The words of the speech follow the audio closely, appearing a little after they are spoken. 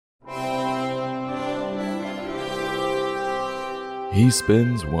He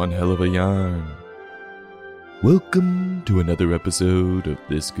spins one hell of a yarn. Welcome to another episode of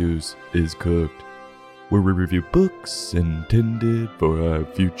This Goose is Cooked, where we review books intended for our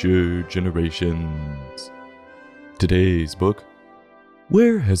future generations. Today's book,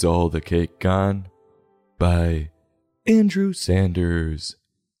 Where Has All the Cake Gone? By Andrew Sanders,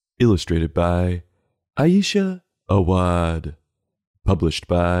 illustrated by Aisha Awad, published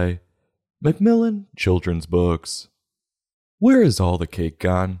by Macmillan Children's Books. Where Has All the Cake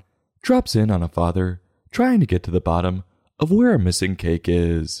Gone? Drops in on a father trying to get to the bottom of where a missing cake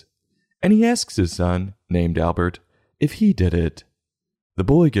is, and he asks his son, named Albert, if he did it. The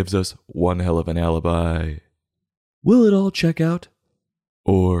boy gives us one hell of an alibi. Will it all check out?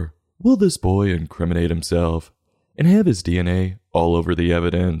 Or will this boy incriminate himself and have his DNA all over the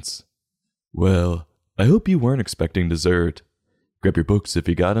evidence? Well, I hope you weren't expecting dessert. Grab your books if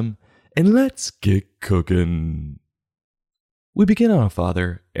you got 'em, and let's get cooking. We begin on a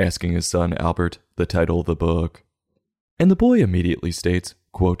father asking his son Albert the title of the book, and the boy immediately states,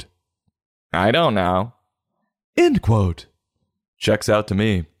 quote, "I don't know." End quote. Checks out to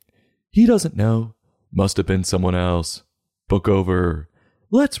me. He doesn't know. Must have been someone else. Book over.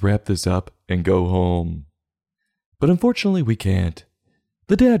 Let's wrap this up and go home. But unfortunately we can't.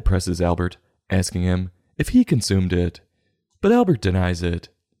 The dad presses Albert, asking him if he consumed it, but Albert denies it.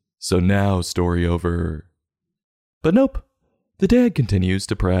 So now story over. But nope. The dad continues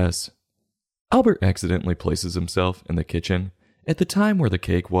to press. Albert accidentally places himself in the kitchen at the time where the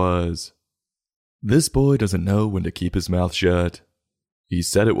cake was. This boy doesn't know when to keep his mouth shut. He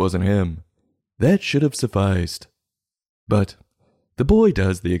said it wasn't him. That should have sufficed. But the boy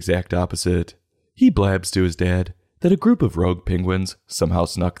does the exact opposite. He blabs to his dad that a group of rogue penguins somehow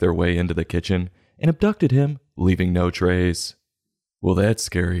snuck their way into the kitchen and abducted him, leaving no trace. Well, that's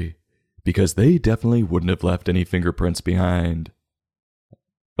scary, because they definitely wouldn't have left any fingerprints behind.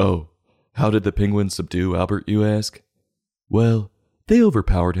 Oh, how did the penguins subdue Albert, you ask? Well, they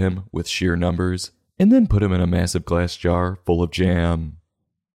overpowered him with sheer numbers and then put him in a massive glass jar full of jam.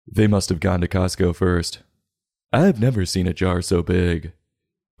 They must have gone to Costco first. I've never seen a jar so big,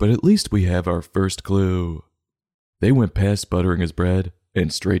 but at least we have our first clue. They went past buttering his bread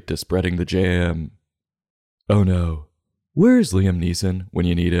and straight to spreading the jam. Oh no, where's Liam Neeson when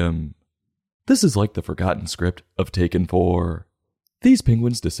you need him? This is like the forgotten script of Taken 4. These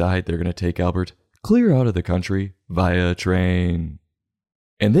penguins decide they're going to take Albert clear out of the country via a train.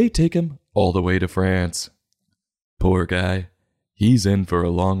 And they take him all the way to France. Poor guy. He's in for a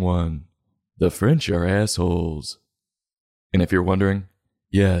long one. The French are assholes. And if you're wondering,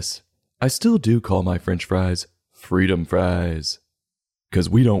 yes, I still do call my French fries freedom fries. 'Cause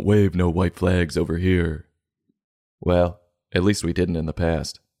we don't wave no white flags over here. Well, at least we didn't in the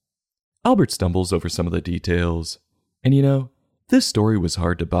past. Albert stumbles over some of the details, and you know, this story was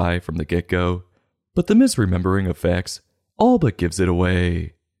hard to buy from the get-go, but the misremembering of facts all but gives it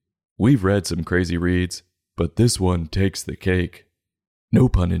away. We've read some crazy reads, but this one takes the cake. No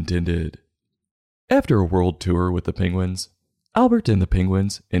pun intended. After a world tour with the penguins, Albert and the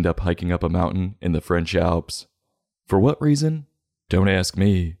penguins end up hiking up a mountain in the French Alps. For what reason? Don't ask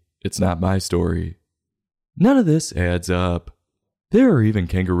me. It's not my story. None of this adds up. There are even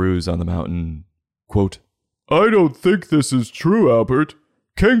kangaroos on the mountain. Quote, "I don't think this is true, Albert.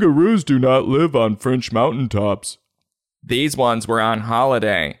 Kangaroos do not live on French mountaintops. These ones were on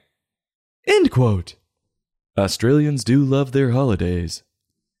holiday." End quote. Australians do love their holidays.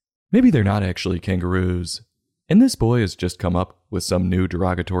 Maybe they're not actually kangaroos, and this boy has just come up with some new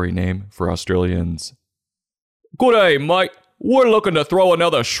derogatory name for Australians. "G'day, mate. We're looking to throw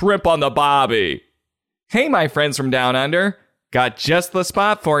another shrimp on the barbie." "Hey, my friends from down under. Got just the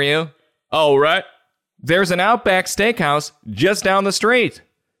spot for you." "All right. There's an Outback Steakhouse just down the street."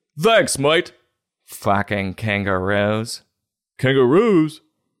 "Thanks, mate." "Fucking kangaroos." "Kangaroos?"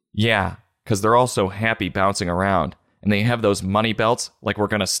 "Yeah, because they're all so happy bouncing around, and they have those money belts like we're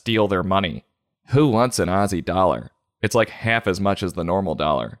gonna steal their money. Who wants an Aussie dollar? It's like half as much as the normal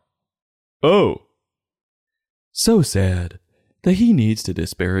dollar." "Oh." So sad that he needs to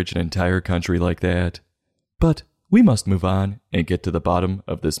disparage an entire country like that. But we must move on and get to the bottom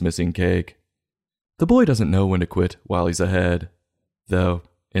of this missing cake. The boy doesn't know when to quit while he's ahead. Though,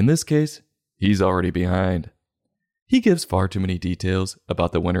 in this case, he's already behind. He gives far too many details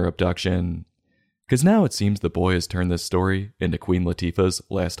about the winter abduction. 'Cause now it seems the boy has turned this story into Queen Latifah's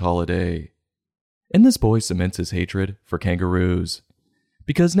last holiday. And this boy cements his hatred for kangaroos.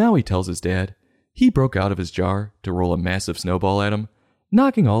 Because now he tells his dad he broke out of his jar to roll a massive snowball at him,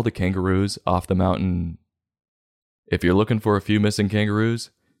 knocking all the kangaroos off the mountain. If you're looking for a few missing kangaroos,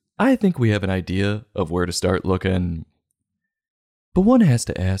 I think we have an idea of where to start looking. But one has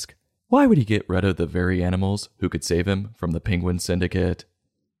to ask, why would he get rid of the very animals who could save him from the Penguin Syndicate?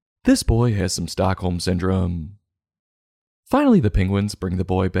 This boy has some Stockholm Syndrome. Finally, the penguins bring the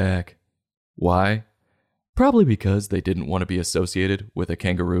boy back. Why? Probably because they didn't want to be associated with a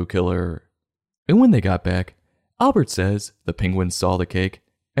kangaroo killer. And when they got back, Albert says the penguins saw the cake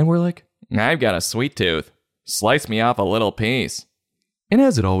and were like, "I've got a sweet tooth. Slice me off a little piece." And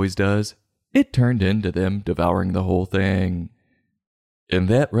as it always does, it turned into them devouring the whole thing. And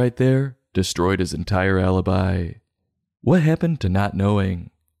that right there destroyed his entire alibi. What happened to not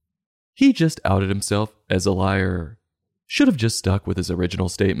knowing? He just outed himself as a liar. Should have just stuck with his original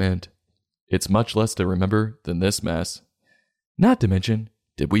statement. It's much less to remember than this mess. Not to mention,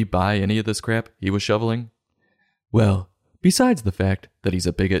 did we buy any of this crap he was shoveling? Well, besides the fact that he's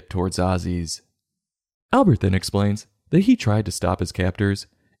a bigot towards Aussies. Albert then explains that he tried to stop his captors,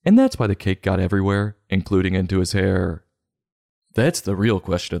 and that's why the cake got everywhere, including into his hair. That's the real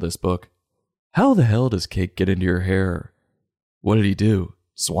question of this book. How the hell does cake get into your hair? What did he do?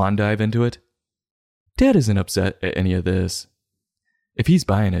 Swan dive into it? Dad isn't upset at any of this. If he's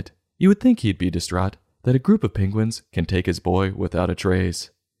buying it, you would think he'd be distraught that a group of penguins can take his boy without a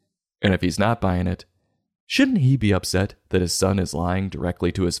trace. And if he's not buying it, shouldn't he be upset that his son is lying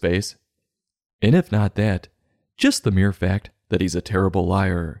directly to his face? And if not that, just the mere fact that he's a terrible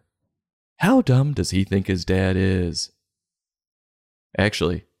liar. How dumb does he think his dad is?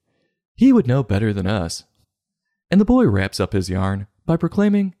 Actually, he would know better than us. And the boy wraps up his yarn by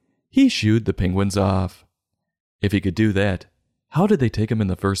proclaiming he shooed the penguins off. If he could do that, how did they take him in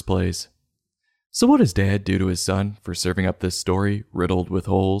the first place? So what does Dad do to his son for serving up this story riddled with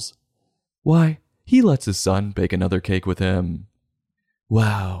holes? Why, he lets his son bake another cake with him.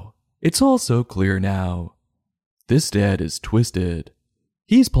 Wow, it's all so clear now. This dad is twisted.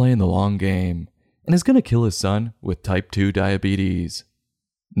 He's playing the long game and is going to kill his son with type 2 diabetes.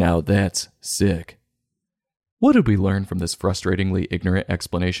 Now that's sick. What did we learn from this frustratingly ignorant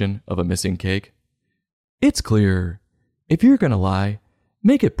explanation of a missing cake? It's clear. If you're going to lie,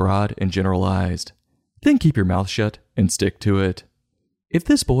 make it broad and generalized. Then keep your mouth shut and stick to it. If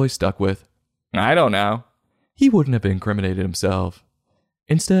this boy stuck with, "I don't know," he wouldn't have incriminated himself.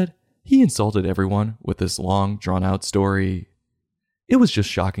 Instead, he insulted everyone with this long, drawn-out story. It was just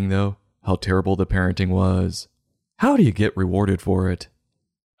shocking, though, how terrible the parenting was. How do you get rewarded for it?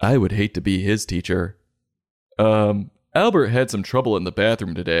 I would hate to be his teacher. Albert had some trouble in the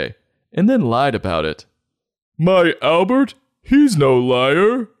bathroom today, and then lied about it. My Albert? He's no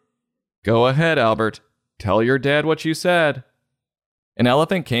liar. Go ahead, Albert. Tell your dad what you said. An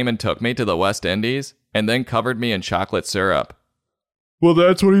elephant came and took me to the West Indies, and then covered me in chocolate syrup. Well,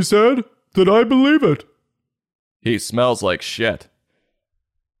 that's what he said? Then I believe it. He smells like shit.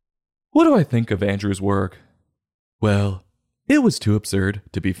 What do I think of Andrew's work? Well, it was too absurd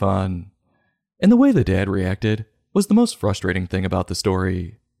to be fun. And the way the dad reacted was the most frustrating thing about the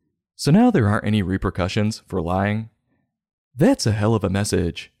story. So now there aren't any repercussions for lying. That's a hell of a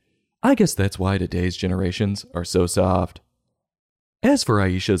message. I guess that's why today's generations are so soft. As for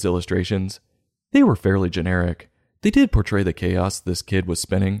Aisha's illustrations, they were fairly generic. They did portray the chaos this kid was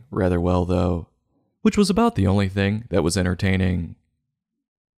spinning rather well, though, which was about the only thing that was entertaining.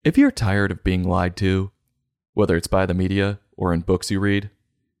 If you're tired of being lied to, whether it's by the media or in books you read,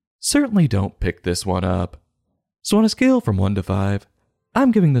 certainly don't pick this one up. So on a scale from 1 to 5,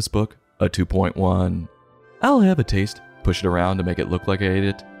 I'm giving this book a 2.1. I'll have a taste, push it around to make it look like I ate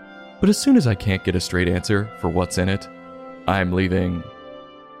it, but as soon as I can't get a straight answer for what's in it, I'm leaving.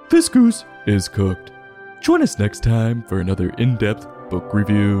 This goose is cooked. Join us next time for another in-depth book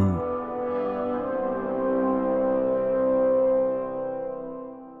review.